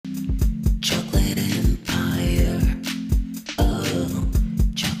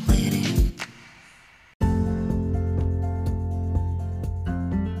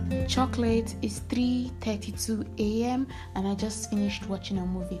chocolate. It's 3:32 a.m. and I just finished watching a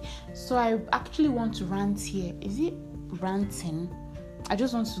movie. So I actually want to rant here. Is it ranting? I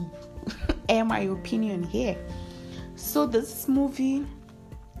just want to air my opinion here. So this movie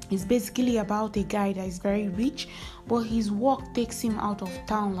is basically about a guy that is very rich, but his work takes him out of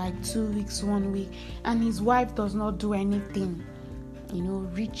town like 2 weeks, 1 week, and his wife does not do anything.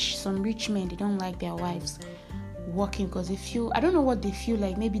 Some rich men, they don't like their wives working because they feel, I don't know what they feel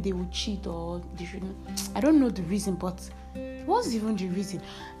like, maybe they would cheat or they shouldn't. I don't know the reason, but what's even the reason?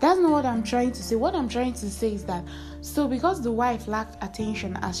 That's not what I'm trying to say. What I'm trying to say is that, so because the wife lacked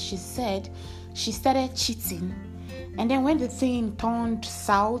attention, as she said, she started cheating. And then when the thing turned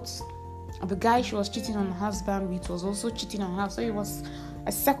south, the guy she was cheating on her husband with was also cheating on her. So it was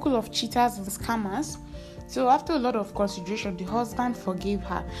a circle of cheaters and scammers. So after a lot of consideration, the husband forgave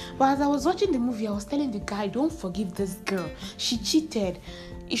her. But as I was watching the movie, I was telling the guy, don't forgive this girl. She cheated.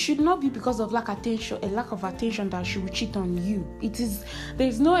 It should not be because of lack of attention that she will cheat on you.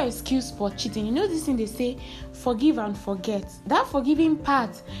 There's no excuse for cheating. This thing they say, forgive and forget. That forgiving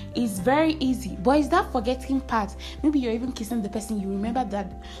part is very easy. But it's that forgetting part. Maybe you're even kissing the person, you remember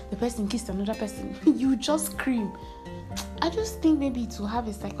that the person kissed another person. You just scream. I just think maybe it will have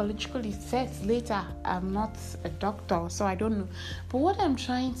a psychological effect later. I'm not a doctor, so I don't know. But what I'm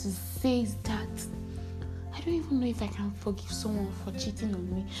trying to say is that I don't even know if I can forgive someone for cheating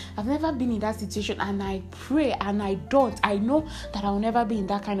on me. I've never been in that situation, and I pray and I don't. I know that I'll never be in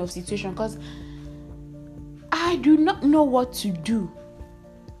that kind of situation because I do not know what to do.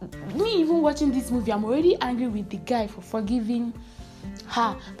 Me even watching this movie, I'm already angry with the guy for forgiving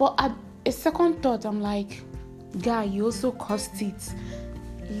her. But at a second thought, I'm like, guy, you also caused it.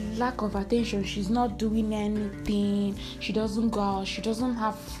 Lack of attention. She's not doing anything. She doesn't go out. She doesn't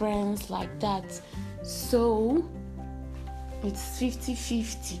have friends like that. So it's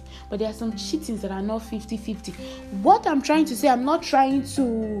 50-50. But there are some cheatings that are not 50-50. What I'm trying to say, I'm not trying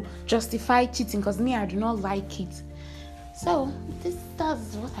to justify cheating because me, I do not like it. So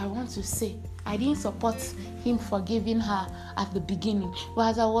that's what I want to say. I didn't support him forgiving her at the beginning. But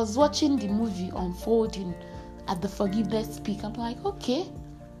as I was watching the movie unfolding, at the forgiveness peak, I'm like, okay,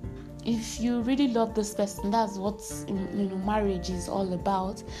 if you really love this person, that's what marriage is all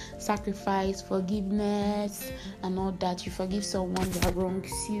about. Sacrifice, forgiveness, and all that. You forgive someone that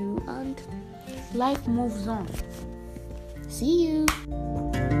wrongs you, and life moves on. See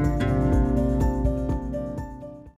you.